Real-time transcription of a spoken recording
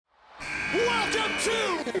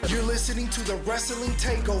You're listening to the Wrestling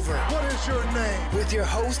Takeover. What is your name? With your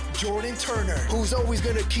host, Jordan Turner, who's always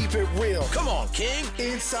going to keep it real. Come on, King.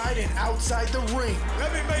 Inside and outside the ring.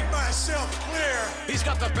 Let me make myself clear. He's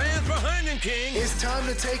got the fans behind him, King. It's time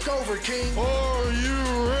to take over, King. Are you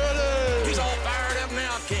ready? He's all fired up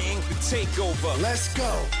now, King. The takeover. Let's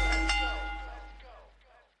go.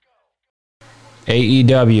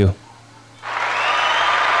 AEW.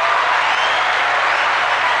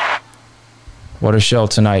 What a show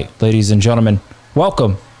tonight, ladies and gentlemen.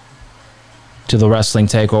 Welcome to the Wrestling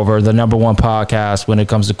Takeover, the number one podcast when it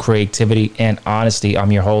comes to creativity and honesty.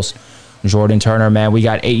 I'm your host, Jordan Turner. Man, we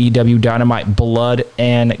got AEW Dynamite Blood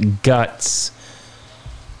and Guts.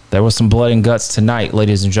 There was some blood and guts tonight,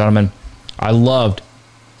 ladies and gentlemen. I loved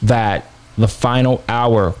that the final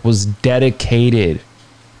hour was dedicated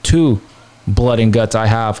to blood and guts. I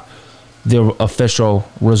have the official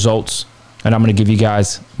results, and I'm going to give you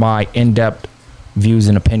guys my in-depth views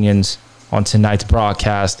and opinions on tonight's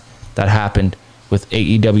broadcast that happened with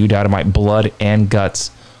AEW Dynamite Blood and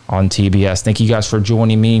Guts on TBS. Thank you guys for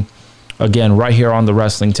joining me again right here on the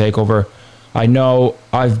Wrestling Takeover. I know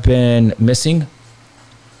I've been missing.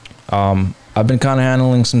 I've been kind of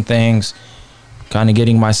handling some things, kind of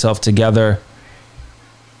getting myself together,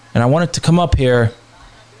 and I wanted to come up here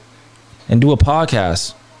and do a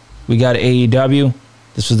podcast. We got AEW.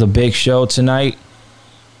 This was a big show tonight.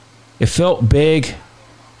 It felt big.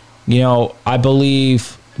 You know, I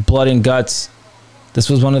believe Blood and Guts, this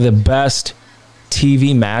was one of the best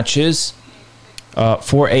TV matches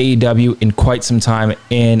for AEW in quite some time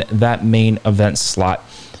in that main event slot.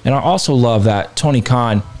 And I also love that Tony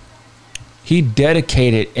Khan, he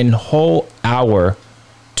dedicated a whole hour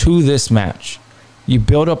to this match. You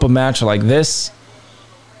build up a match like this,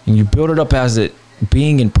 and you build it up as it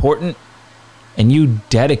being important, and you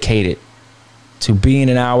dedicate it to being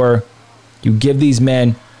an hour. You give these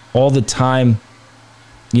men all the time,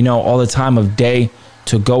 all the time of day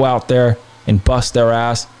to go out there and bust their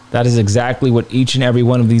ass. That is exactly what each and every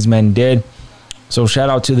one of these men did. So shout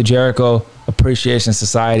out to the Jericho Appreciation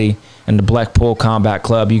Society and the Blackpool Combat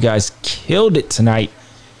Club. You guys killed it tonight.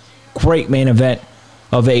 Great main event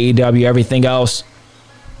of AEW. Everything else,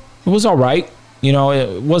 it was all right.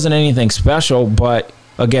 It wasn't anything special, but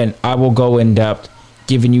again, I will go in depth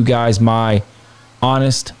giving you guys my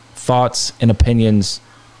honest thoughts and opinions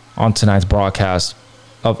on tonight's broadcast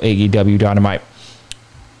of AEW Dynamite.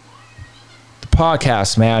 The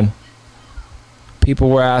podcast, man.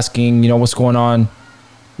 People were asking, what's going on?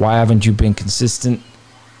 Why haven't you been consistent?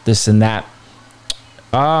 This and that.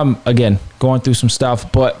 Again, going through some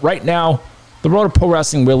stuff, but right now, the road of pro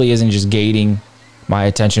wrestling really isn't just gating my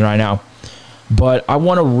attention right now. But I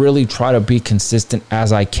want to really try to be consistent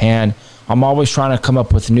as I can. I'm always trying to come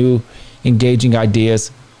up with new, engaging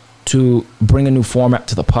ideas to bring a new format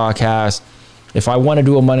to the podcast. If I want to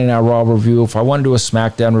do a Monday Night Raw review, if I want to do a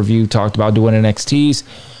SmackDown review, talked about doing NXTs.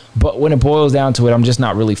 But when it boils down to it, I'm just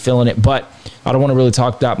not really feeling it. But I don't want to really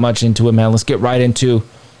talk that much into it, man. Let's get right into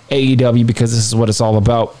AEW because this is what it's all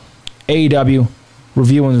about. AEW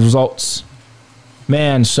reviewing the results.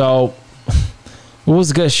 Man, so it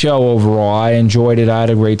was a good show overall. I enjoyed it. I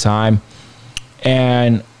had a great time.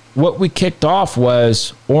 And what we kicked off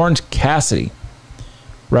was Orange Cassidy,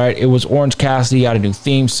 right? It was Orange Cassidy, got a new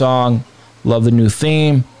theme song. Love the new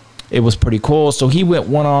theme. It was pretty cool. So he went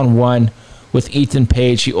one-on-one with Ethan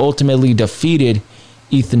Page. He ultimately defeated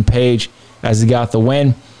Ethan Page as he got the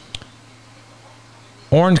win.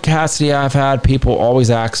 Orange Cassidy, I've had people always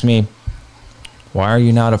ask me, why are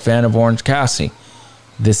you not a fan of Orange Cassidy?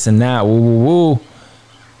 This and that, woo, woo, woo.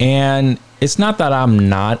 And it's not that I'm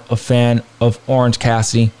not a fan of Orange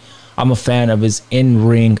Cassidy. I'm a fan of his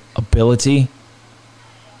in-ring ability.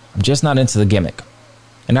 I'm just not into the gimmick.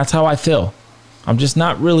 And that's how I feel. I'm just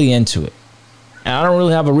not really into it. And I don't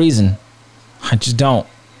really have a reason. I just don't.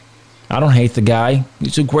 I don't hate the guy.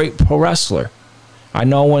 He's a great pro wrestler. I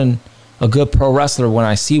know when a good pro wrestler, when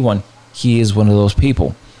I see one, he is one of those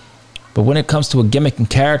people. But when it comes to a gimmick and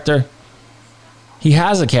character, he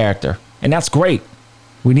has a character. And that's great.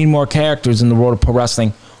 We need more characters in the world of pro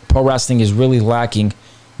wrestling. Pro wrestling is really lacking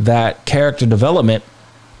that character development.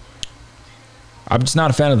 I'm just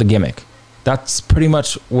not a fan of the gimmick. That's pretty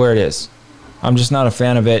much where it is. I'm just not a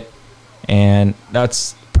fan of it. And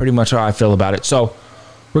that's pretty much how I feel about it. So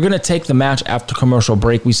we're going to take the match after commercial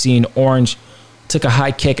break. We've seen Orange took a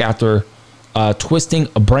high kick after twisting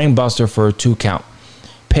a brain buster for a 2 count.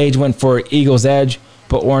 Page went for Eagle's Edge,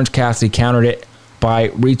 but Orange Cassidy countered it by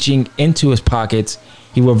reaching into his pockets.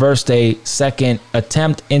 He reversed a second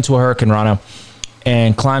attempt into a Hurricane Rana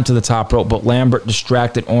and climbed to the top rope, but Lambert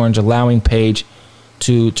distracted Orange, allowing Page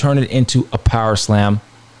to turn it into a power slam.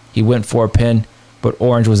 He went for a pin, but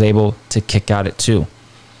Orange was able to kick out at 2.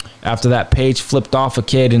 After that, Page flipped off a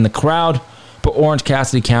kid in the crowd, but Orange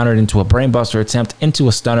Cassidy countered into a brainbuster attempt into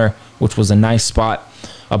a stunner, which was a nice spot,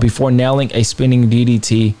 before nailing a spinning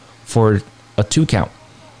DDT for a 2 count.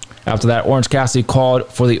 After that, Orange Cassidy called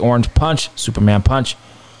for the Orange Punch, Superman Punch,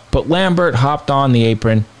 but Lambert hopped on the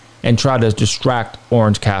apron and tried to distract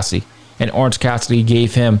Orange Cassidy. And Orange Cassidy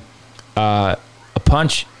gave him a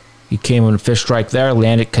punch. He came with a fist strike there,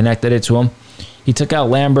 landed, connected it to him. He took out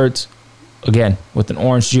Lambert, again, with an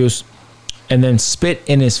orange juice, and then spit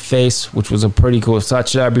in his face, which was a pretty cool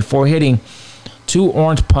touch there, before hitting 2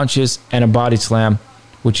 orange punches and a body slam,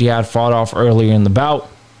 which he had fought off earlier in the bout.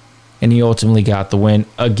 And he ultimately got the win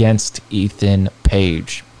against Ethan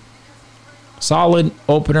Page. Solid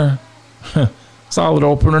opener. Solid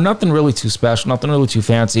opener. Nothing really too special. Nothing really too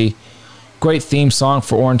fancy. Great theme song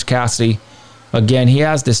for Orange Cassidy. Again, he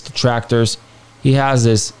has this detractors. He has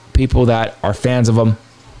this people that are fans of him.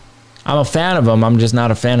 I'm a fan of him. I'm just not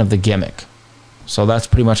a fan of the gimmick. So that's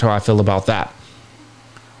pretty much how I feel about that.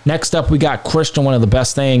 Next up, we got Christian, one of the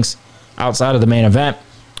best things outside of the main event.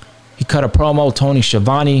 He cut a promo. Tony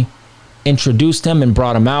Schiavone introduced him and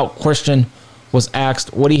brought him out. Christian was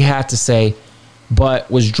asked what he had to say,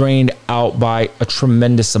 but was drained out by a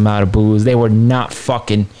tremendous amount of boos. They were not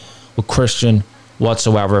fucking with Christian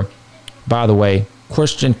whatsoever. By the way,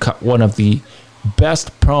 Christian cut one of the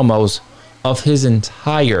best promos of his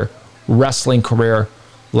entire wrestling career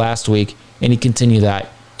last week, and he continued that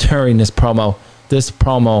during this promo. This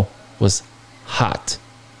promo was hot.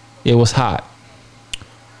 It was hot.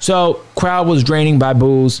 So, crowd was draining by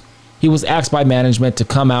boos. He was asked by management to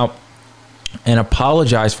come out and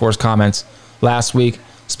apologize for his comments last week,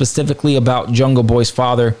 specifically about Jungle Boy's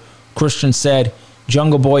father. Christian said,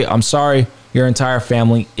 "Jungle Boy, I'm sorry, your entire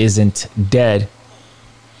family isn't dead."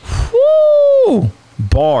 Woo!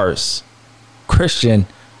 Bars. Christian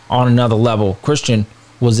on another level. Christian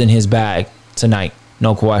was in his bag tonight,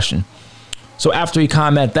 no question. So after he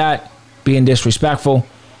commented that, being disrespectful,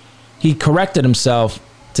 he corrected himself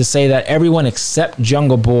to say that everyone except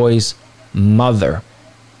Jungle Boy's mother.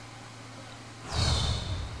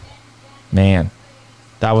 Man,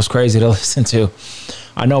 that was crazy to listen to.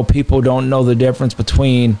 I know people don't know the difference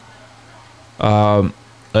between a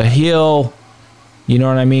heel, you know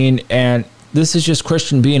what I mean? And this is just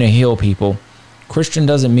Christian being a heel, people. Christian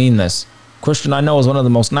doesn't mean this. Christian, I know, is one of the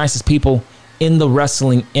most nicest people in the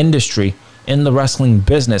wrestling industry, in the wrestling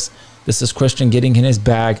business. This is Christian getting in his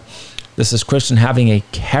bag. This is Christian having a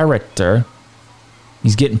character.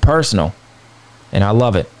 He's getting personal. And I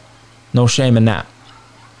love it. No shame in that.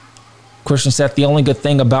 Christian said the only good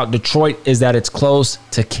thing about Detroit is that it's close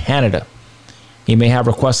to Canada. He may have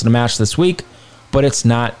requested a match this week, but it's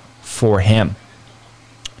not for him.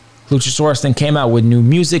 Luchasaurus then came out with new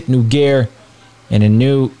music, new gear, and a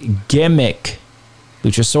new gimmick.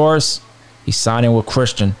 Luchasaurus, he's signing with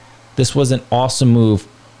Christian. This was an awesome move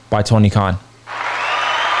by Tony Khan.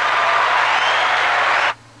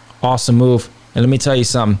 Awesome move. And let me tell you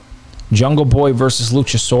something. Jungle Boy versus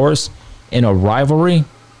Luchasaurus in a rivalry,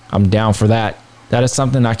 I'm down for that. That is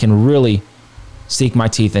something I can really sink my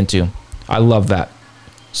teeth into. I love that.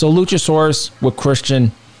 So Luchasaurus with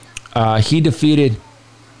Christian, he defeated,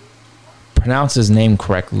 pronounce his name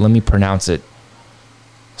correctly. Let me pronounce it.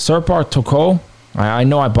 Serpar Toko. I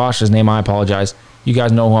know I botched his name. I apologize. You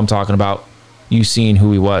guys know who I'm talking about. You seen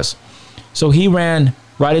who he was. So he ran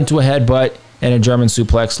right into a headbutt and a German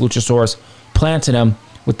suplex. Luchasaurus planted him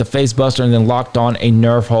with the face buster and then locked on a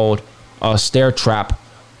nerve hold, a stair trap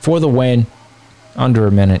for the win. Under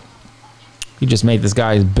a minute. He just made this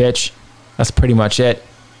guy his bitch. That's pretty much it.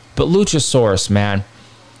 But Luchasaurus, man.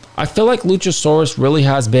 I feel like Luchasaurus really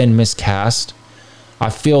has been miscast. I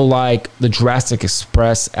feel like the Jurassic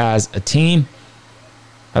Express as a team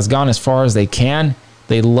has gone as far as they can.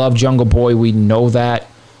 They love Jungle Boy. We know that.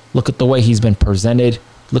 Look at the way he's been presented.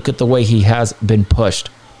 Look at the way he has been pushed.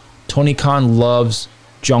 Tony Khan loves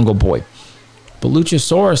Jungle Boy. But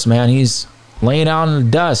Luchasaurus, man, he's laying out in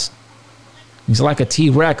the dust. He's like a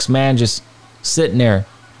T-Rex, man, just sitting there,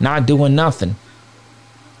 not doing nothing.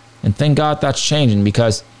 And thank God that's changing,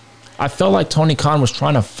 because I felt like Tony Khan was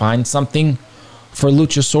trying to find something for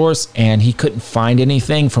Luchasaurus, and he couldn't find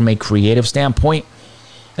anything from a creative standpoint.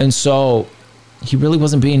 And so he really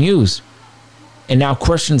wasn't being used. And now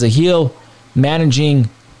Christian's a heel managing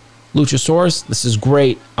Luchasaurus. This is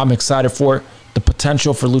great. I'm excited for it. The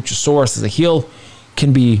potential for Luchasaurus as a heel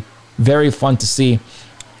can be very fun to see.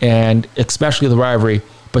 And especially the rivalry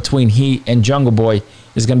between he and Jungle Boy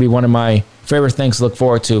is going to be one of my favorite things to look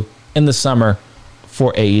forward to in the summer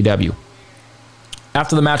for AEW.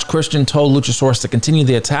 After the match, Christian told Luchasaurus to continue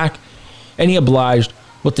the attack, and he obliged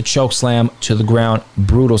with the choke slam to the ground.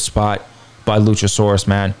 Brutal spot by Luchasaurus,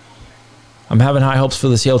 man. I'm having high hopes for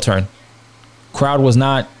this heel turn. Crowd was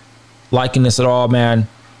not liking this at all, man.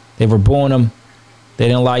 They were booing him. They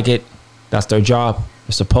didn't like it. That's their job.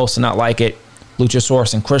 They're supposed to not like it.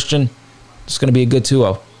 Luchasaurus and Christian, it's going to be a good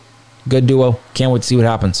duo. Good duo. Can't wait to see what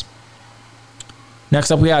happens. Next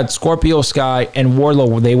up, we had Scorpio Sky and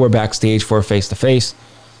Wardlow. They were backstage for a face-to-face.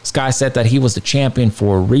 Sky said that he was the champion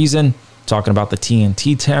for a reason, talking about the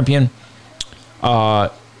TNT champion.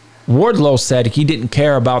 Wardlow said he didn't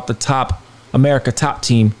care about the top America top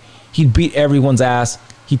team. He'd beat everyone's ass.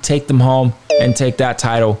 He'd take them home and take that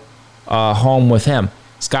title home with him.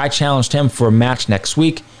 Sky challenged him for a match next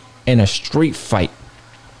week in a street fight.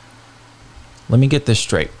 Let me get this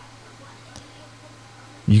straight.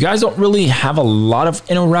 You guys don't really have a lot of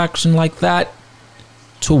interaction like that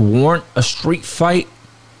to warrant a street fight.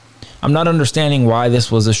 I'm not understanding why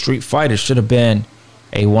this was a street fight. It should have been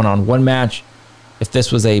a one-on-one match. If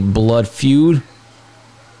this was a blood feud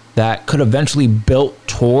that could eventually build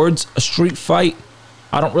towards a street fight,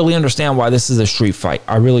 I don't really understand why this is a street fight.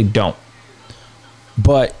 I really don't.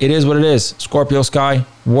 But it is what it is. Scorpio Sky,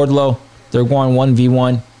 Wardlow, they're going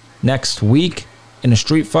 1v1 next week in a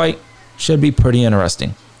street fight. Should be pretty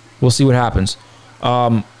interesting. We'll see what happens.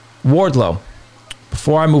 Wardlow.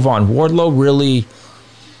 Before I move on, Wardlow really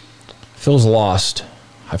feels lost.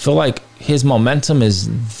 I feel like his momentum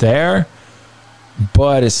is there,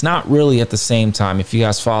 but it's not really at the same time, if you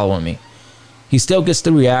guys following me. He still gets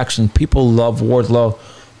the reaction. People love Wardlow,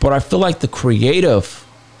 but I feel like the creative,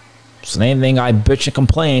 same thing I bitch and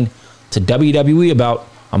complain to WWE about,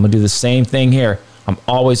 I'm going to do the same thing here. I'm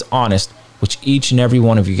always honest with each and every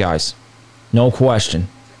one of you guys. No question.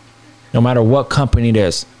 No matter what company it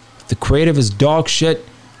is. If the creative is dog shit,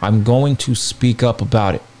 I'm going to speak up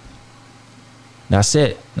about it. That's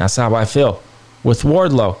it. That's how I feel. With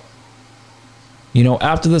Wardlow, you know,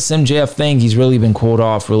 after this MJF thing, he's really been cooled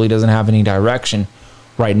off, really doesn't have any direction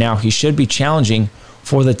right now. He should be challenging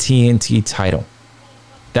for the TNT title.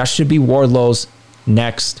 That should be Wardlow's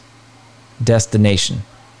next destination.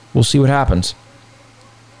 We'll see what happens.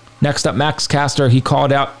 Next up, Max Caster, he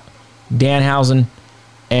called out Danhausen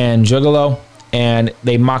and Juggalo, and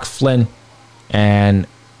they mocked Flynn, and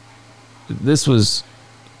this was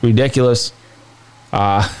ridiculous.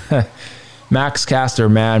 Max Caster,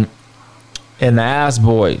 man, and the Ass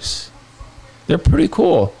Boys, they're pretty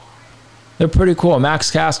cool. They're pretty cool.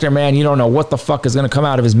 Max Caster, man, you don't know what the fuck is going to come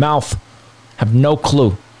out of his mouth. Have no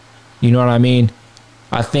clue. You know what I mean?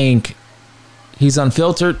 I think he's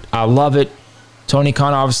unfiltered. I love it. Tony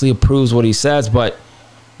Khan obviously approves what he says, but,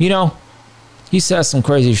 you know, he says some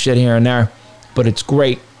crazy shit here and there, but it's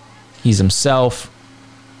great. He's himself.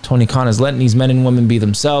 Tony Khan is letting these men and women be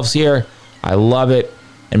themselves here. I love it.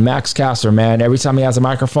 And Max Caster, man, every time he has a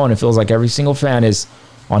microphone, it feels like every single fan is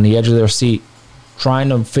on the edge of their seat trying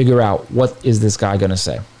to figure out what is this guy going to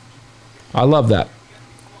say. I love that.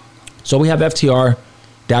 So we have FTR,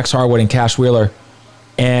 Dax Harwood, and Cash Wheeler,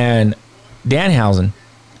 and Danhausen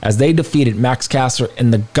as they defeated Max Caster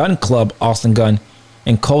and the Gun Club, Austin Gunn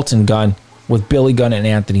and Colton Gunn, with Billy Gunn and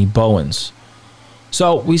Anthony Bowens.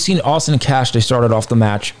 So we've seen Austin and Cash, they started off the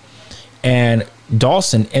match, and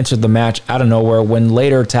Dawson entered the match out of nowhere when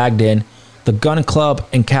later tagged in. The Gun Club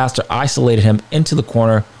and Caster isolated him into the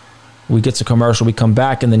corner. We get to commercial, we come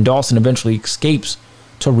back, and then Dawson eventually escapes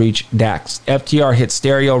to reach Dax. FTR hit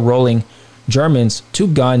stereo rolling Germans to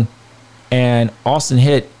Gunn, and Austin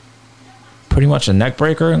hit pretty much a neck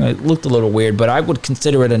breaker. It looked a little weird, but I would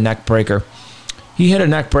consider it a neck breaker. He hit a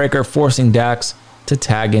neck breaker, forcing Dax to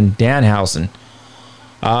tag in Danhausen.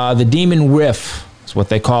 The Demon Riff is what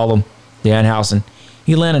they call him, Danhausen.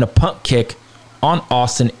 He landed a punt kick on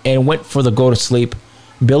Austin and went for the go to sleep.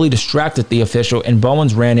 Billy distracted the official, and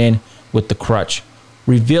Bowens ran in with the crutch,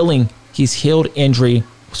 revealing his healed injury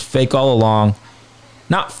was fake all along.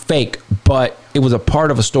 Not fake, but it was a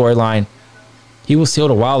part of a storyline. He was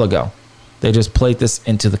healed a while ago. They just played this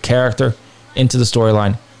into the character, into the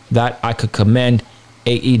storyline. That I could commend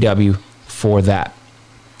AEW for that.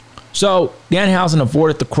 So Danhausen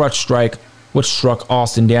avoided the crutch strike, which struck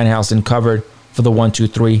Austin. Danhausen covered for the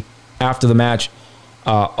 1-2-3. After the match,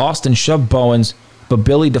 Austin shoved Bowens, but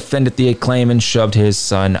Billy defended the Acclaim and shoved his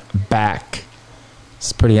son back.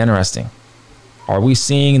 It's pretty interesting. Are we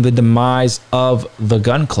seeing the demise of the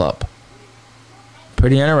Gun Club?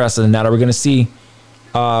 Pretty interested in that. Are we going to see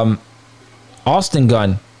Austin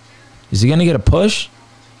Gunn? Is he going to get a push?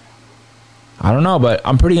 I don't know, but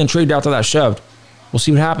I'm pretty intrigued after that shoved. We'll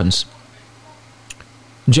see what happens.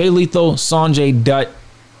 Jay Lethal, Sanjay Dutt,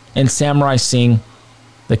 and Samurai Singh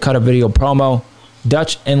They cut a video promo.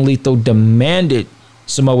 Dutch and Lethal demanded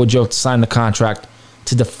Samoa Joe to sign the contract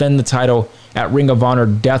to defend the title at Ring of Honor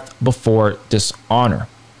Death Before Dishonor.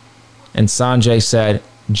 And Sanjay said,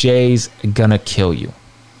 Jay's gonna kill you.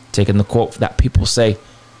 Taking the quote that people say,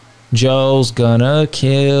 Joe's gonna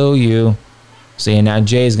kill you. Saying now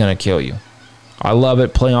Jay's gonna kill you. I love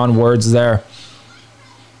it. Play on words there.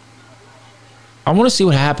 I want to see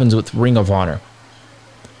what happens with Ring of Honor.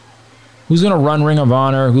 Who's going to run Ring of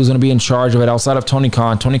Honor? Who's going to be in charge of it outside of Tony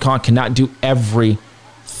Khan? Tony Khan cannot do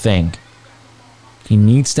everything. He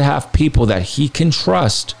needs to have people that he can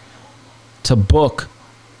trust to book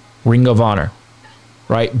Ring of Honor,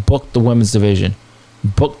 right? Book the women's division.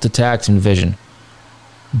 Book the tag team division.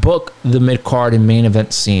 Book the mid-card and main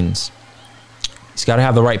event scenes. He's got to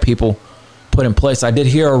have the right people put in place. I did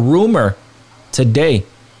hear a rumor today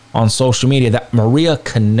on social media that Maria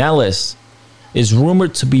Kanellis is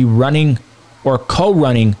rumored to be running or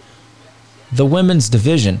co-running the women's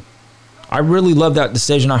division. I really love that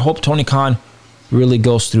decision. I hope Tony Khan really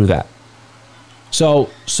goes through that. So,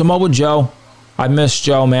 Samoa Joe, I miss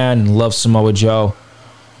Joe, man. Love Samoa Joe.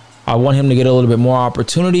 I want him to get a little bit more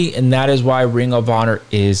opportunity, and that is why Ring of Honor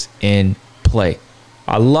is in play.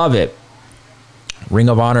 I love it. Ring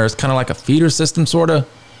of Honor is kind of like a feeder system, sort of.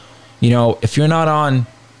 You know, if you're not on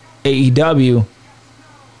AEW,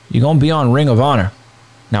 you're going to be on Ring of Honor.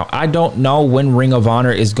 Now, I don't know when Ring of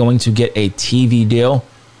Honor is going to get a TV deal.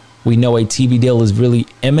 We know a TV deal is really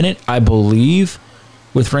imminent, I believe.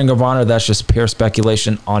 With Ring of Honor, that's just pure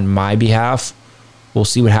speculation on my behalf. We'll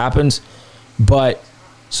see what happens. But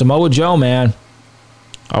Samoa Joe, man,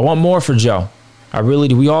 I want more for Joe. I really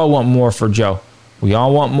do. We all want more for Joe. We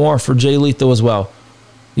all want more for Jay Lethal as well.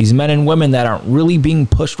 These men and women that aren't really being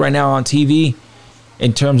pushed right now on TV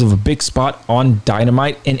in terms of a big spot on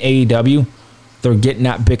Dynamite in AEW, they're getting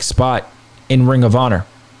that big spot in Ring of Honor.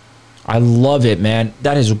 I love it, man.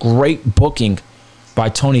 That is great booking by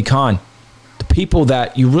Tony Khan. The people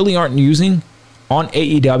that you really aren't using on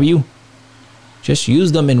AEW, just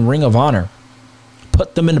use them in Ring of Honor.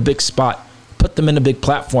 Put them in a big spot. Put them in a big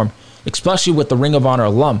platform, especially with the Ring of Honor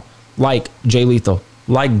alum like Jay Lethal,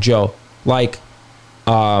 like Joe, like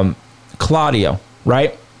Claudio,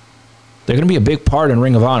 right? They're going to be a big part in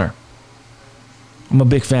Ring of Honor. I'm a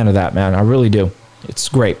big fan of that, man. I really do. It's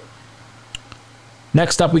great.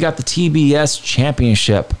 Next up, we got the TBS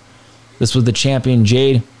Championship. This was the champion.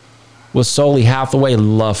 Jade was Solely Hathaway.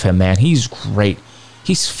 Love him, man. He's great.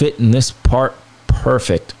 He's fitting this part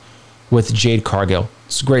perfect with Jade Cargill.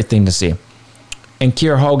 It's a great thing to see. And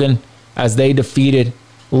Kiera Hogan, as they defeated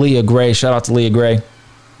Leah Gray. Shout out to Leah Gray.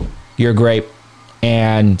 You're great.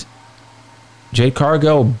 And Jade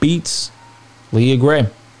Cargill beats Leah Gray.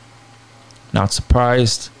 Not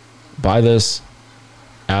surprised by this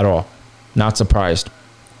at all. Not surprised.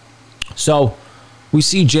 So, we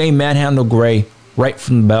see Jay manhandle Gray right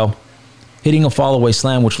from the bell, hitting a fall-away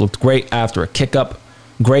slam, which looked great after a kick-up.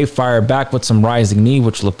 Gray fired back with some rising knee,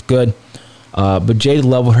 which looked good. But Jade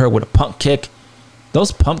leveled her with a pump kick.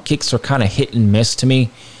 Those pump kicks are kind of hit and miss to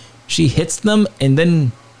me. She hits them, and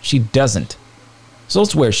then she doesn't. So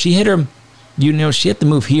it's weird. She hit her, she hit the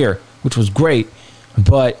move here, which was great,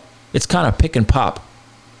 but it's kind of pick and pop.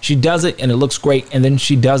 She does it, and it looks great, and then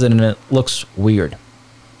she does it, and it looks weird.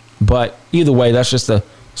 But either way, that's just a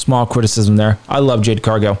small criticism there. I love Jade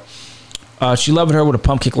Cargill. She leveled her with a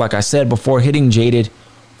pump kick, like I said, before hitting Jaded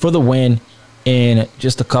for the win in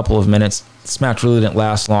just a couple of minutes. This match really didn't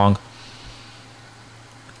last long.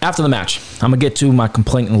 After the match, I'm going to get to my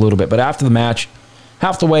complaint in a little bit, but after the match,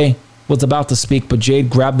 Hathaway was about to speak, but Jade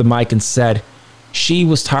grabbed the mic and said she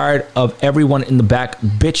was tired of everyone in the back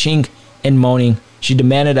bitching and moaning. She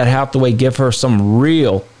demanded that Hathaway give her some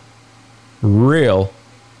real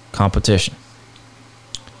competition.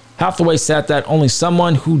 Hathaway said that only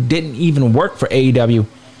someone who didn't even work for AEW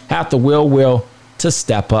had the will to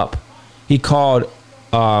step up. He called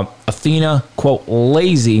Athena, quote,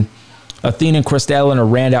 lazy. Athena and Chris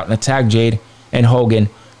Statlander ran out and attacked Jade and Hogan,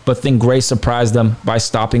 but then Gray surprised them by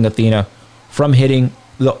stopping Athena from hitting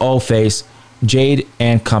the O-face. Jade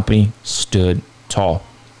and company stood tall.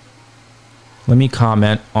 Let me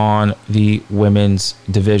comment on the women's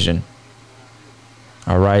division.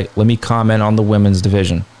 All right, let me comment on the women's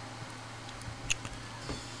division.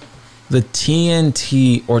 The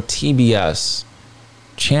TNT or TBS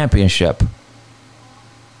Championship.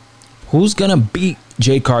 Who's going to beat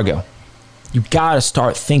Jade Cargill? You got to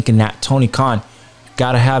start thinking that. Tony Khan, you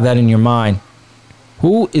got to have that in your mind.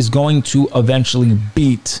 Who is going to eventually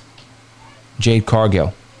beat Jade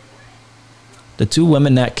Cargill? The two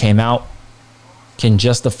women that came out can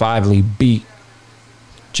justifiably beat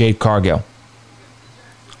Jade Cargill.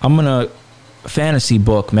 I'm going to fantasy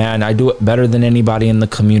book, man. I do it better than anybody in the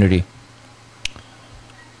community.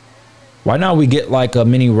 Why not we get like a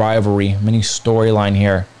mini rivalry, mini storyline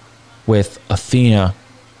here with Athena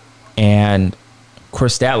and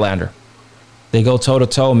Chris Statlander? They go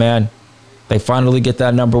toe-to-toe, man. They finally get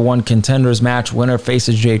that number one contenders match. Winner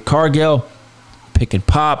faces Jade Cargill. Pick and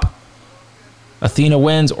pop. Athena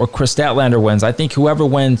wins or Chris Statlander wins. I think whoever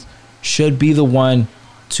wins should be the one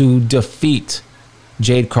to defeat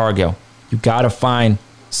Jade Cargill. You got to find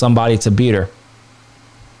somebody to beat her.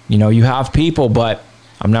 You know, you have people, but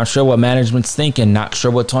I'm not sure what management's thinking. Not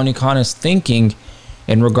sure what Tony Khan is thinking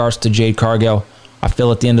in regards to Jade Cargill. I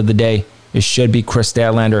feel at the end of the day, it should be Chris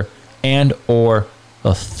Statlander and or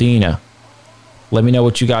Athena. Let me know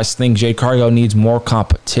what you guys think. Jade Cargill needs more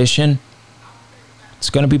competition. It's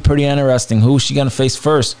going to be pretty interesting. Who is she going to face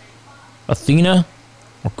first? Athena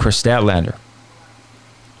or Chris Statlander?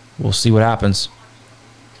 We'll see what happens.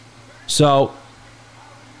 So,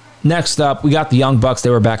 next up, we got the Young Bucks. They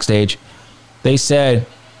were backstage. They said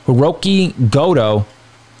Hiroki Goto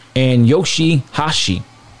and Yoshi-Hashi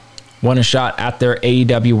won a shot at their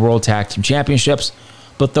AEW World Tag Team Championships,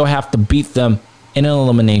 but they'll have to beat them in an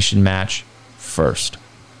elimination match first.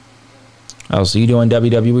 Oh, so you doing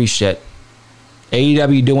WWE shit.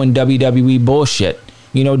 AEW doing WWE bullshit.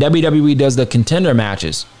 You know, WWE does the contender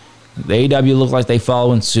matches. The AEW look like they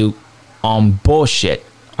following suit on bullshit.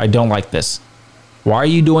 I don't like this. Why are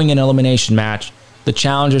you doing an elimination match? The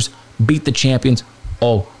challengers beat the champions.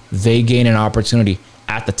 Oh, they gain an opportunity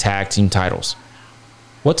at the tag team titles.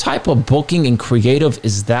 What type of booking and creative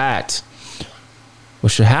is that?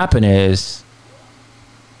 What should happen is,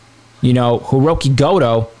 you know, Hiroki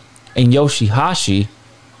Goto and Yoshi-Hashi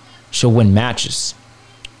should win matches.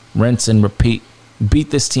 Rinse and repeat. Beat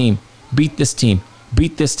this team. Beat this team.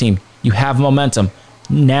 Beat this team. You have momentum.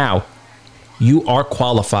 Now, you are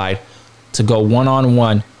qualified to go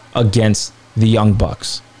one-on-one against the Young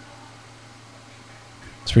Bucks.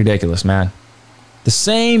 It's ridiculous, man. The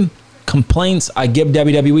same complaints I give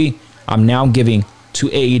WWE, I'm now giving to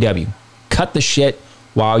AEW. Cut the shit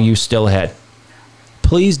while you still ahead.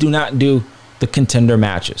 Please do not do the contender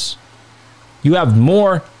matches. You have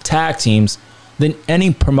more tag teams than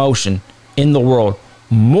any promotion in the world.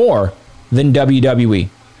 More than WWE.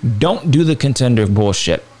 Don't do the contender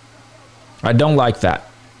bullshit. I don't like that.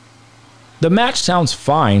 The match sounds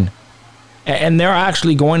fine. And they're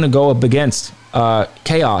actually going to go up against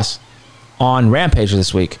Chaos on Rampage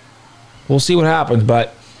this week. We'll see what happens,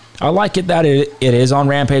 but I like it that it is on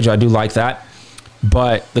Rampage. I do like that.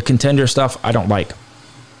 But the contender stuff, I don't like.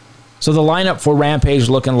 So the lineup for Rampage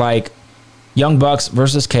looking like Young Bucks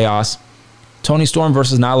versus Chaos, Toni Storm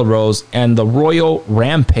versus Nyla Rose, and the Royal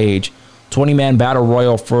Rampage 20-man Battle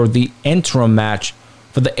Royal for the interim match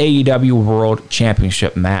for the AEW World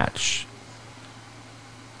Championship match.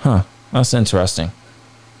 Huh, that's interesting.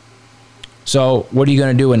 So what are you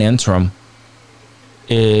going to do in interim?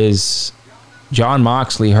 Is Jon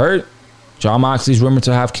Moxley hurt? Jon Moxley's rumored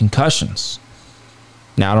to have concussions.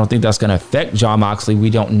 Now, I don't think that's going to affect Jon Moxley. We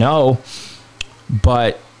don't know.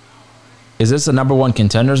 But is this a number one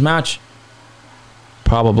contenders match?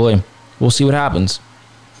 Probably. We'll see what happens.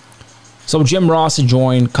 So Jim Ross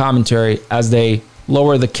joined commentary as they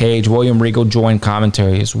lower the cage. William Regal joined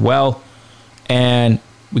commentary as well. And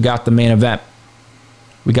we got the main event.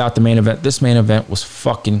 This main event was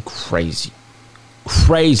fucking crazy.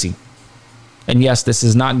 Crazy. And yes, this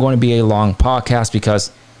is not going to be a long podcast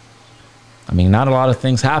because, I mean, not a lot of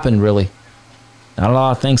things happened, really. Not a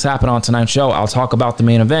lot of things happened on tonight's show. I'll talk about the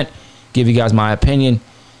main event, give you guys my opinion,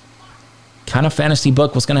 kind of fantasy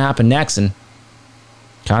book what's going to happen next, and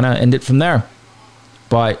kind of end it from there.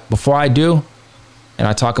 But before I do, and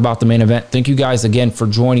I talk about the main event, thank you guys again for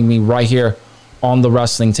joining me right here on the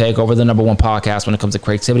Wrestling Takeover, the number one podcast when it comes to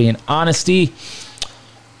creativity and honesty.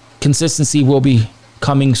 Consistency will be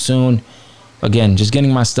coming soon. Again, just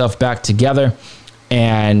getting my stuff back together,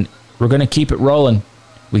 and we're going to keep it rolling.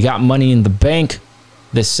 We got Money in the Bank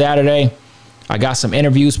this Saturday. I got some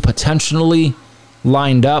interviews potentially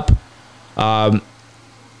lined up. I'll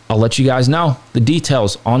let you guys know the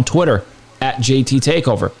details on Twitter at JT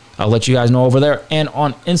Takeover. I'll let you guys know over there, and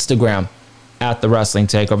on Instagram at The Wrestling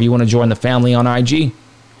Takeover. If you want to join the family on IG,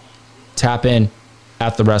 tap in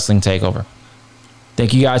at The Wrestling Takeover.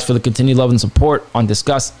 Thank you guys for the continued love and support on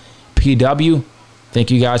Discuss PW. Thank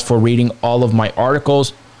you guys for reading all of my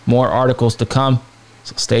articles. More articles to come,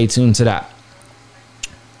 so stay tuned to that.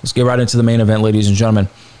 Let's get right into the main event, ladies and gentlemen.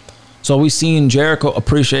 So we seen Jericho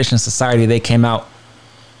Appreciation Society. They came out.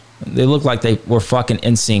 They looked like they were fucking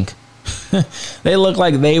NSYNC. They looked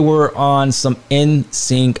like they were on some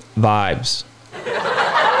NSYNC vibes.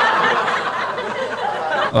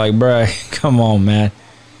 Like, bruh, come on, man.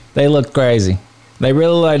 They looked crazy. They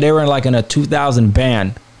really like they were like in a 2000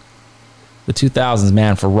 band. The 2000s,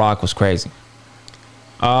 man, for Rock was crazy.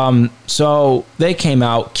 So they came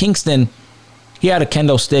out. Kingston, he had a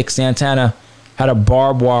kendo stick. Santana had a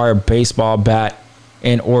barbed wire baseball bat.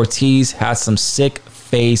 And Ortiz had some sick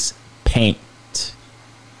face paint.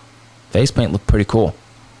 Face paint looked pretty cool.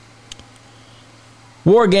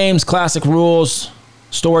 War Games, classic rules,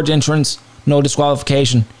 storage entrance, no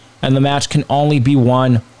disqualification, and the match can only be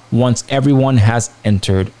won once everyone has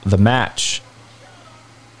entered the match.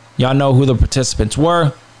 Y'all know who the participants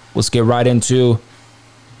were. Let's get right into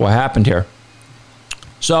what happened here.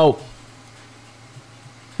 So,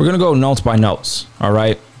 we're going to go notes by notes, all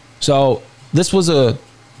right? So, this was a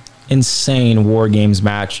insane War Games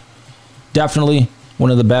match. Definitely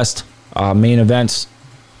one of the best main events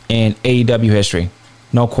in AEW history.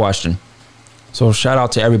 No question. So shout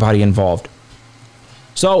out to everybody involved.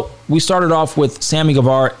 So we started off with Sammy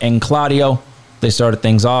Guevara and Claudio. They started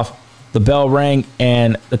things off. The bell rang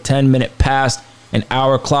and the 10-minute passed. An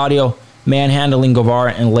hour, Claudio manhandling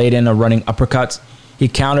Guevara and laid in a running uppercuts. He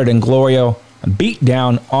countered and Glorio beat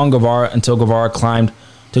down on Guevara until Guevara climbed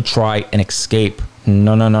to try and escape.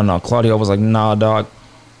 No. Claudio was like, nah, dog,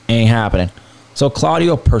 ain't happening. So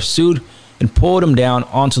Claudio pursued and pulled him down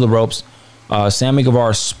onto the ropes. Sammy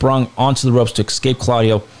Guevara sprung onto the ropes to escape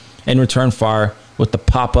Claudio and return fire with the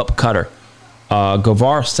pop-up cutter.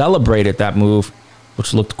 Guevara celebrated that move,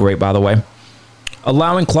 which looked great, by the way,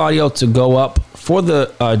 allowing Claudio to go up for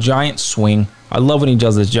the giant swing. I love when he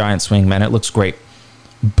does this giant swing, man. It looks great.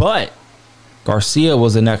 But Garcia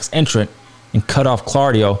was the next entrant and cut off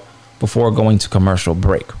Claudio before going to commercial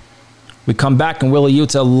break. We come back and Wheeler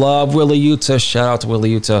Yuta. Love Wheeler Yuta. Shout out to Wheeler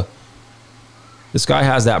Yuta. This guy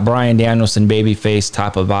has that Bryan Danielson babyface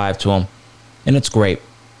type of vibe to him. And it's great.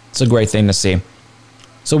 It's a great thing to see.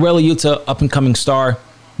 So Wheeler Yuta, up-and-coming star.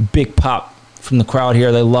 Big pop from the crowd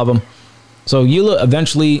here. They love him. So Yuta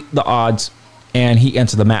eventually the odds, and he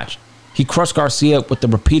entered the match. He crushed Garcia with the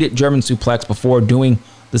repeated German suplex before doing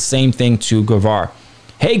the same thing to Guevara.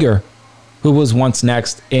 Hager, who was once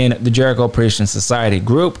next in the Jericho Appreciation Society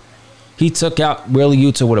group, he took out Wheeler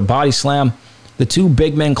Yuta with a body slam. The two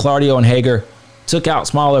big men, Claudio and Hager, took out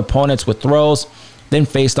smaller opponents with throws, then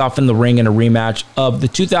faced off in the ring in a rematch of the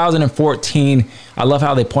 2014, I love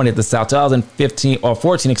how they pointed this out, 2015 or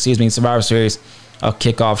 14, Survivor Series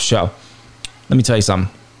kickoff show. Let me tell you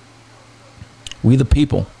something. We the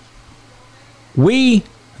people.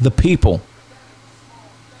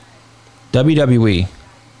 WWE,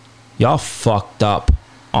 y'all fucked up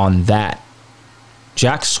on that.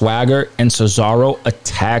 Jack Swagger and Cesaro, a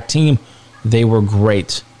tag team, they were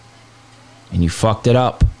great. And you fucked it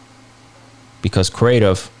up because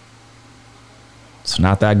creative, it's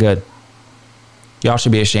not that good. Y'all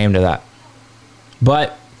should be ashamed of that.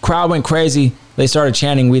 But crowd went crazy. They started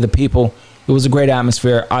chanting, "We the people." It was a great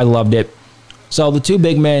atmosphere. I loved it. So the two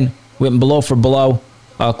big men went blow for blow.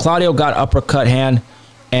 Claudio got uppercut hand,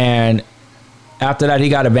 and after that he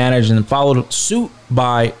got advantage and followed suit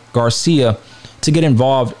by Garcia to get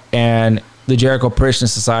involved, and the Jericho Appreciation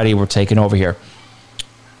Society were taking over here.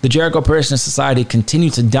 The Jericho Appreciation Society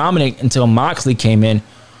continued to dominate until Moxley came in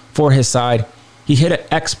for his side. He hit an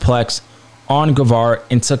X-Plex on Guevara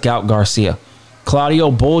and took out Garcia. Claudio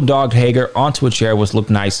bulldogged Hager onto a chair, which looked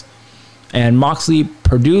nice. And Moxley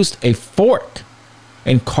produced a fork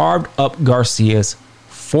and carved up Garcia's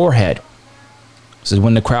forehead. This is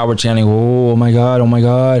when the crowd were chanting, "Oh my God, oh my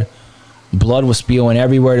God." Blood was spewing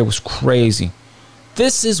everywhere. It was crazy.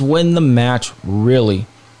 This is when the match really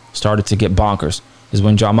started to get bonkers. This is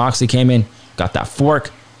when Jon Moxley came in, got that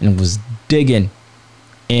fork, and was digging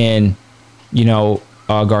in,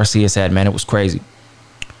 Garcia's head, man. It was crazy.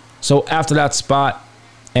 So after that spot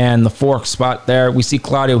and the fork spot there, we see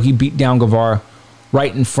Claudio. He beat down Guevara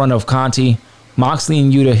right in front of Conti. Moxley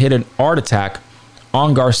and Yuta hit an art attack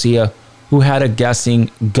on Garcia, who had a guessing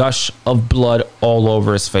gush of blood all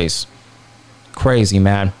over his face. Crazy,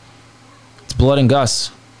 man. It's blood and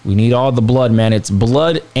guts. We need all the blood, man. It's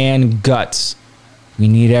blood and guts. We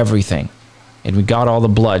need everything. And we got all the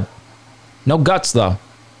blood. No guts, though.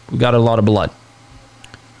 We got a lot of blood.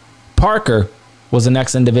 Parker was the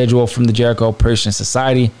next individual from the Jericho Appreciation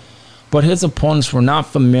Society, but his opponents were not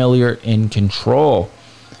familiar in control.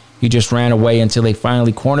 He just ran away until they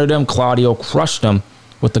finally cornered him. Claudio crushed him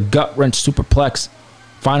with a gut-wrench superplex.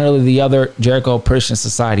 Finally, the other Jericho Appreciation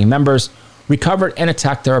Society members recovered and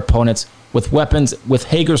attacked their opponents with weapons, with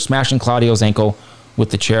Hager smashing Claudio's ankle with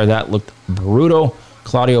the chair. That looked brutal.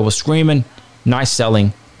 Claudio was screaming. Nice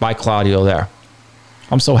selling by Claudio there.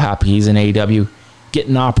 I'm so happy he's in AEW,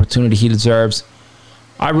 getting the opportunity he deserves.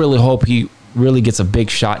 I really hope he really gets a big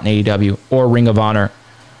shot in AEW or Ring of Honor.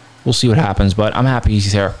 We'll see what happens, but I'm happy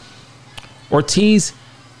he's here. Ortiz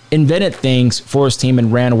invented things for his team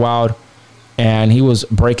and ran wild, and he was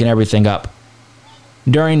breaking everything up.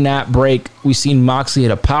 During that break, we seen Moxley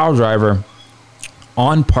hit a power driver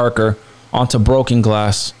on Parker onto broken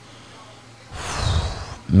glass.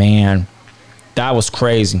 Man, that was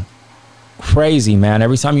crazy. Crazy, man.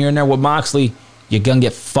 Every time you're in there with Moxley, you're going to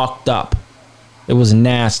get fucked up. It was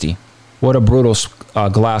nasty. What a brutal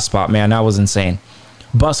glass spot, man. That was insane.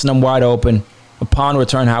 Busting him wide open. Upon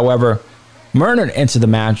return, however, murdered into the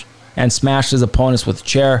match and smashed his opponents with a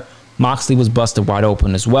chair. Moxley was busted wide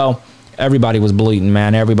open as well. Everybody was bleeding,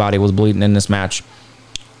 man. Everybody was bleeding in this match.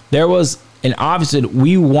 There was an obvious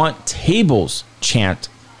 "we want tables" chant.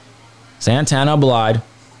 Santana obliged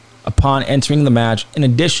upon entering the match, in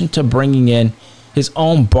addition to bringing in his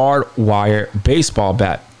own barbed wire baseball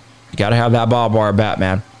bat. You got to have that barbed wire bat,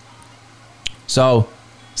 man. So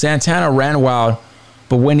Santana ran wild,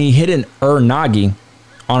 but when he hit an Nagi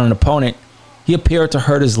on an opponent, he appeared to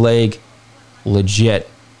hurt his leg legit.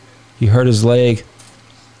 He hurt his leg.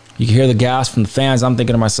 You can hear the gas from the fans. I'm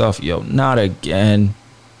thinking to myself, yo, not again.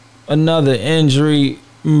 Another injury.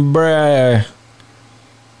 Bruh.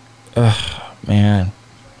 Man.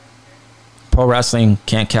 Pro wrestling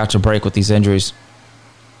can't catch a break with these injuries.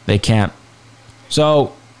 They can't.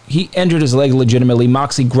 So he injured his leg legitimately.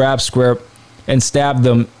 Moxley grabbed Square and stabbed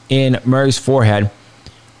them in Murray's forehead.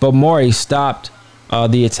 But Murray stopped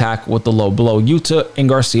the attack with the low blow. Yuta and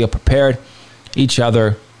Garcia prepared each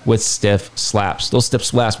other with stiff slaps. Those stiff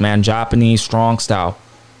slaps, man. Japanese strong style.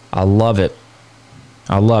 I love it.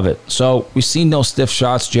 I love it. So we've seen those stiff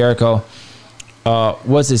shots. Jericho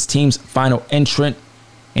was his team's final entrant,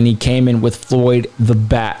 and he came in with Floyd the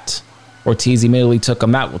Bat. Ortiz immediately took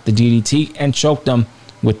him out with the DDT and choked him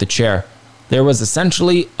with the chair. There was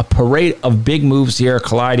essentially a parade of big moves here,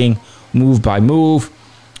 colliding move by move,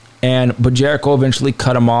 but Jericho eventually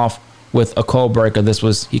cut him off with a code breaker.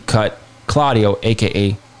 He cut Claudio,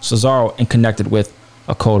 aka Cesaro, and connected with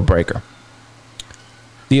a code breaker.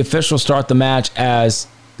 The officials start the match. As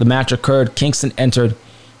the match occurred, Kingston entered.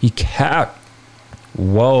 He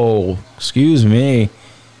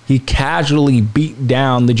casually beat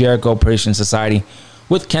down the Jericho Appreciation Society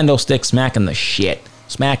with kendo stick, smacking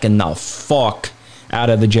the fuck out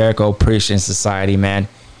of the Jericho Appreciation Society, man.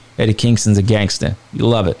 Eddie Kingston's a gangster. You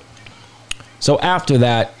love it. So after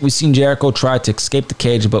that, we seen Jericho try to escape the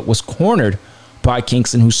cage, but was cornered by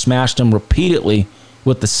Kingston, who smashed him repeatedly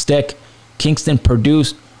with the stick. Kingston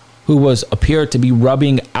produced, who appeared to be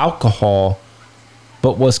rubbing alcohol,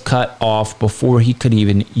 but was cut off before he could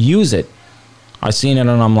even use it. I seen it and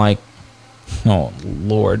I'm like, oh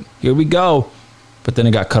Lord, here we go. But then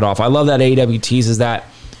it got cut off. I love that AEW teases that.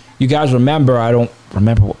 You guys remember, I don't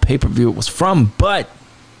remember what pay-per-view it was from, but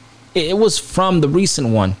it was from the recent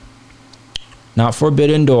one. Not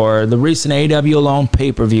Forbidden Door, the recent AEW Alone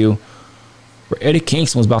pay-per-view, where Eddie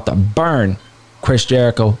Kingston was about to burn Chris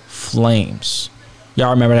Jericho flames.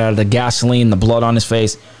 Y'all remember that? The gasoline, the blood on his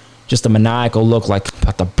face. Just a maniacal look, like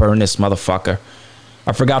about to burn this motherfucker.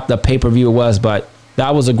 I forgot the pay-per-view it was, but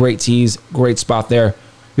that was a great tease. Great spot there.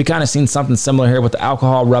 We kind of seen something similar here with the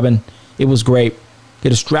alcohol rubbing. It was great. The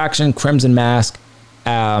distraction, Crimson Mask.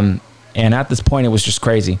 And at this point, it was just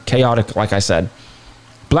crazy. Chaotic, like I said.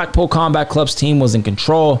 Blackpool Combat Club's team was in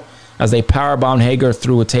control as they powerbombed Hager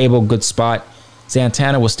through a table. Good spot.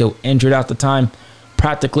 Santana was still injured at the time.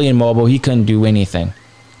 Practically immobile. He couldn't do anything.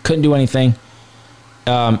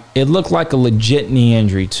 It looked like a legit knee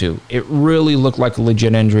injury, too. It really looked like a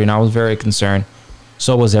legit injury, and I was very concerned.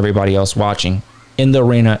 So was everybody else watching in the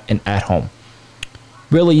arena and at home.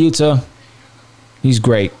 Really, Yuta, he's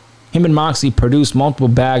great. Him and Moxley produced multiple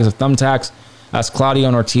bags of thumbtacks as Claudio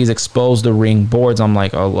and Ortiz exposed the ring boards. I'm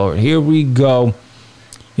like, oh, Lord, here we go.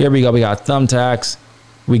 We got thumbtacks.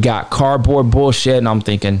 We got cardboard bullshit, and I'm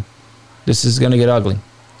thinking, this is going to get ugly.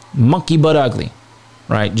 Monkey butt ugly.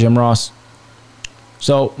 Right, Jim Ross?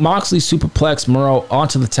 So Moxley superplexed Murrow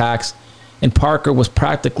onto the tacks, and Parker was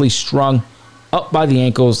practically strung up by the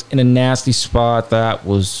ankles in a nasty spot.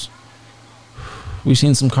 We've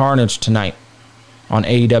seen some carnage tonight on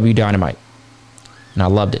AEW Dynamite, and I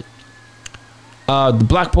loved it. The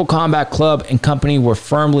Blackpool Combat Club and company were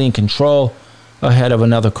firmly in control ahead of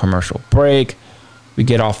another commercial break. We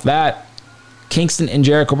get off that. Kingston and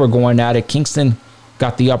Jericho were going at it. Kingston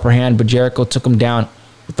got the upper hand, but Jericho took him down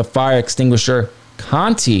with the fire extinguisher.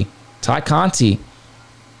 Ty Conti,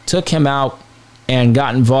 took him out and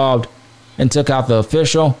got involved and took out the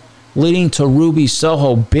official, leading to Ruby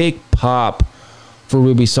Soho. Big pop for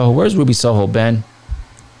Ruby Soho. Where's Ruby Soho, Ben?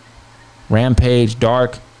 Rampage,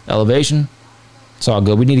 Dark, Elevation. It's all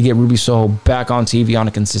good. We need to get Ruby Soho back on TV on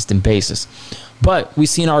a consistent basis. But we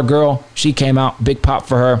seen our girl. She came out. Big pop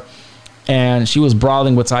for her. And she was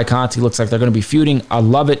brawling with Ty Conti. Looks like they're going to be feuding. I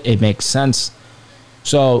love it. It makes sense.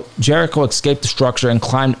 So Jericho escaped the structure and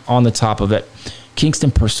climbed on the top of it.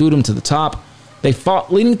 Kingston pursued him to the top. They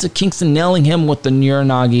fought, leading to Kingston nailing him with the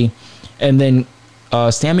Uranage. And then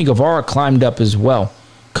Sammy Guevara climbed up as well,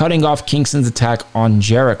 cutting off Kingston's attack on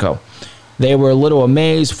Jericho. They were a little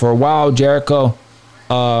amazed. For a while, Jericho,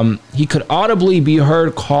 he could audibly be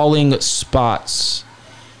heard calling spots.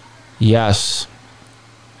 Yes.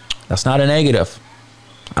 That's not a negative.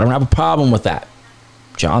 I don't have a problem with that.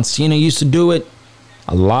 John Cena used to do it.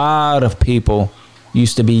 A lot of people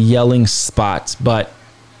used to be yelling spots, but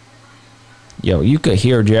you could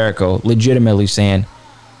hear Jericho legitimately saying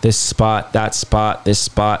this spot, that spot, this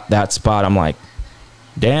spot, that spot. I'm like,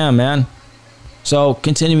 damn, man. So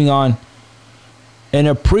continuing on, in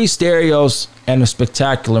a pre-stereos and a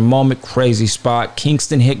spectacular moment, crazy spot,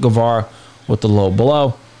 Kingston hit Guevara with the low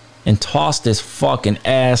blow and tossed his fucking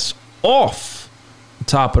ass off the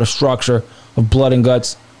top of the structure of Blood and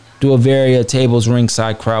Guts. Duavaria tables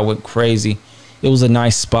ringside crowd went crazy. It was a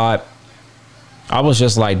nice spot. I was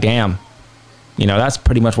just like, damn. That's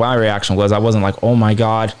pretty much what my reaction was. I wasn't like, oh my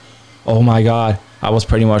God. Oh my God. I was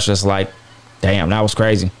pretty much just like, damn, that was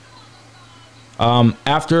crazy.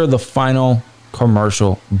 After the final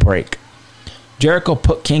commercial break, Jericho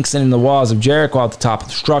put Kingston in the walls of Jericho at the top of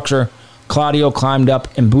the structure. Claudio climbed up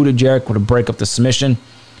and booted Jericho to break up the submission.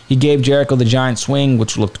 He gave Jericho the giant swing,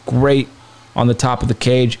 which looked great on the top of the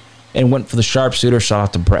cage, and went for the sharpshooter. Shout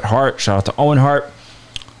out to Bret Hart. Shout out to Owen Hart.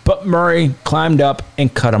 But Murray climbed up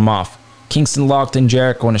and cut him off. Kingston locked in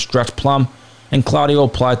Jericho in a stretch plum, and Claudio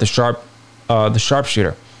applied the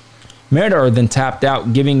sharpshooter. Meritor then tapped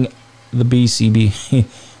out, giving the BBC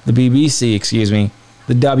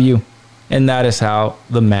the W, and that is how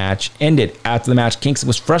the match ended. After the match, Kingston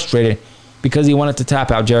was frustrated because he wanted to tap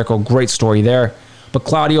out Jericho. Great story there. But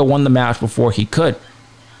Claudio won the match before he could.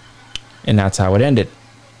 And that's how it ended.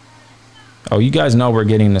 Oh, you guys know we're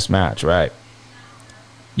getting this match, right?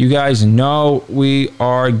 You guys know we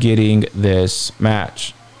are getting this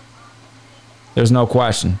match. There's no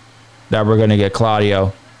question that we're going to get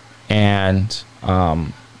Claudio and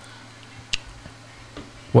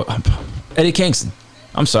Eddie Kingston.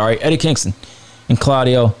 I'm sorry, Eddie Kingston and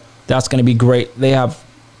Claudio. That's going to be great. They have,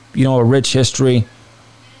 a rich history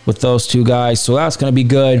with those two guys, so that's going to be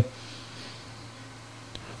good.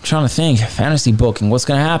 I'm trying to think, fantasy booking, what's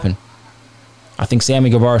going to happen? I think Sammy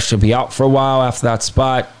Guevara should be out for a while after that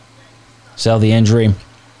spot. Sell the injury.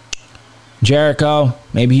 Jericho,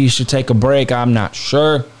 maybe he should take a break. I'm not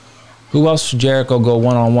sure. Who else should Jericho go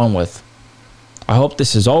one-on-one with? I hope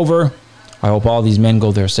this is over. I hope all these men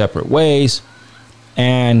go their separate ways.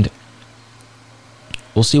 And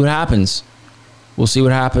we'll see what happens. We'll see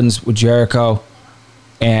what happens with Jericho.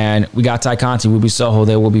 And we got Ty Conti, Ruby Soho.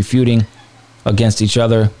 They will be feuding against each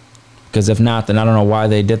other. Because if not, then I don't know why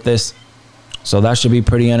they did this. So that should be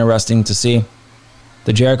pretty interesting to see.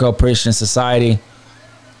 The Jericho Appreciation Society,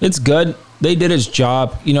 it's good. They did its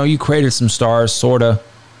job. You created some stars, sort of,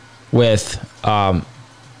 with, the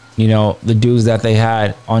dudes that they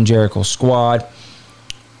had on Jericho's squad.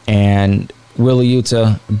 And Wheeler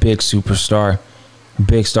Yuta, big superstar,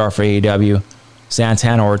 big star for AEW.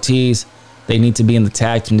 Santana Ortiz, they need to be in the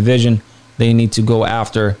tag team division. They need to go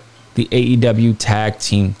after the AEW tag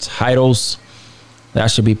team titles. That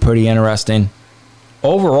should be pretty interesting.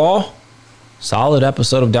 Overall, solid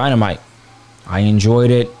episode of Dynamite. I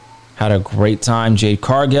enjoyed it. Had a great time. Jade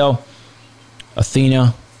Cargill,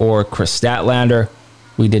 Athena, or Chris Statlander.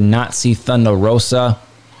 We did not see Thunder Rosa.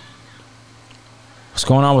 What's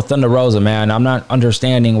going on with Thunder Rosa, man? I'm not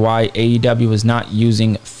understanding why AEW is not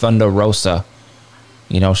using Thunder Rosa.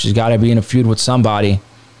 She's got to be in a feud with somebody.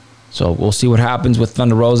 So we'll see what happens with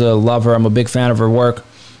Thunder Rosa. I love her. I'm a big fan of her work.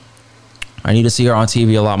 I need to see her on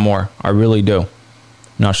TV a lot more. I really do.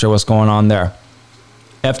 Not sure what's going on there.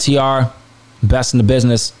 FTR, best in the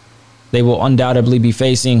business. They will undoubtedly be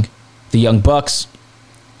facing the Young Bucks.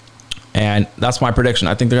 And that's my prediction.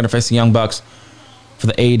 I think they're going to face the Young Bucks for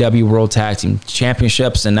the AEW World Tag Team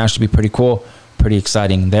Championships. And that should be pretty cool. Pretty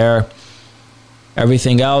exciting there.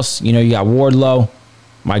 Everything else, you got Wardlow.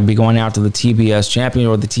 Might be going out to the TBS champion,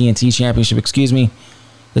 or the TNT championship,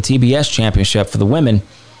 the TBS championship for the women.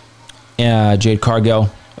 Jade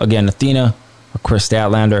Cargill, again, Athena, or Chris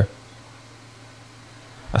Statlander.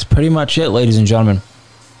 That's pretty much it, ladies and gentlemen.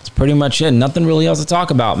 That's pretty much it. Nothing really else to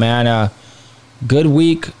talk about, man. Good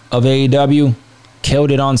week of AEW.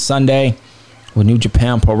 Killed it on Sunday with New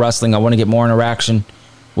Japan Pro Wrestling. I want to get more interaction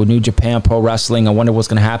with New Japan Pro Wrestling. I wonder what's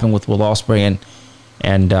going to happen with Will Ospreay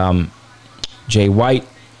and Jay White.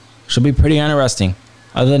 Should be pretty interesting.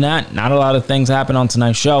 Other than that, not a lot of things happen on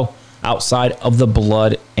tonight's show outside of the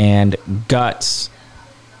blood and guts.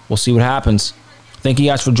 We'll see what happens. Thank you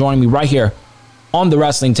guys for joining me right here on the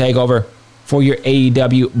Wrestling Takeover for your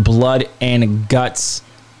AEW Blood and Guts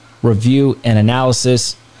review and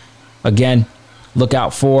analysis. Again, look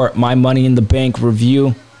out for my Money in the Bank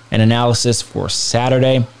review and analysis for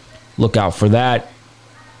Saturday. Look out for that.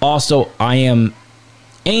 Also, I am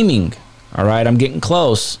aiming, all right, I'm getting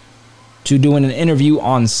close to doing an interview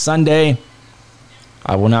on Sunday.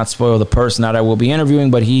 I will not spoil the person that I will be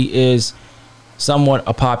interviewing, but he is somewhat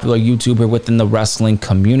a popular YouTuber within the wrestling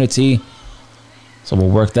community. So we'll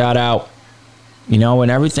work that out. You know,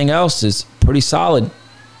 and everything else is pretty solid.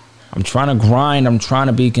 I'm trying to grind. I'm trying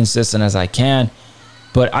to be consistent as I can.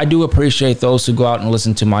 But I do appreciate those who go out and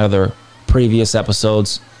listen to my other previous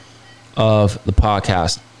episodes of the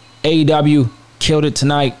podcast. AEW killed it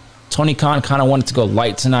tonight. Tony Khan kind of wanted to go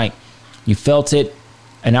light tonight. You felt it.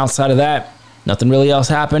 And outside of that, nothing really else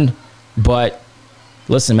happened. But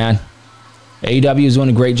listen, man, AEW is doing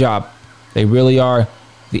a great job. They really are.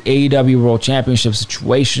 The AEW World Championship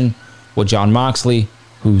situation with Jon Moxley,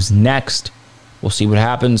 who's next. We'll see what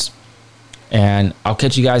happens. And I'll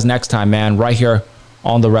catch you guys next time, man, right here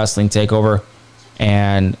on the Wrestling Takeover.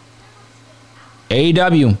 And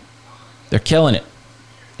AEW, they're killing it.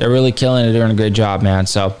 They're really killing it. They're doing a great job, man.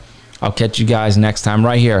 So I'll catch you guys next time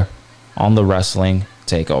right here on the Wrestling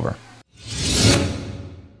Takeover.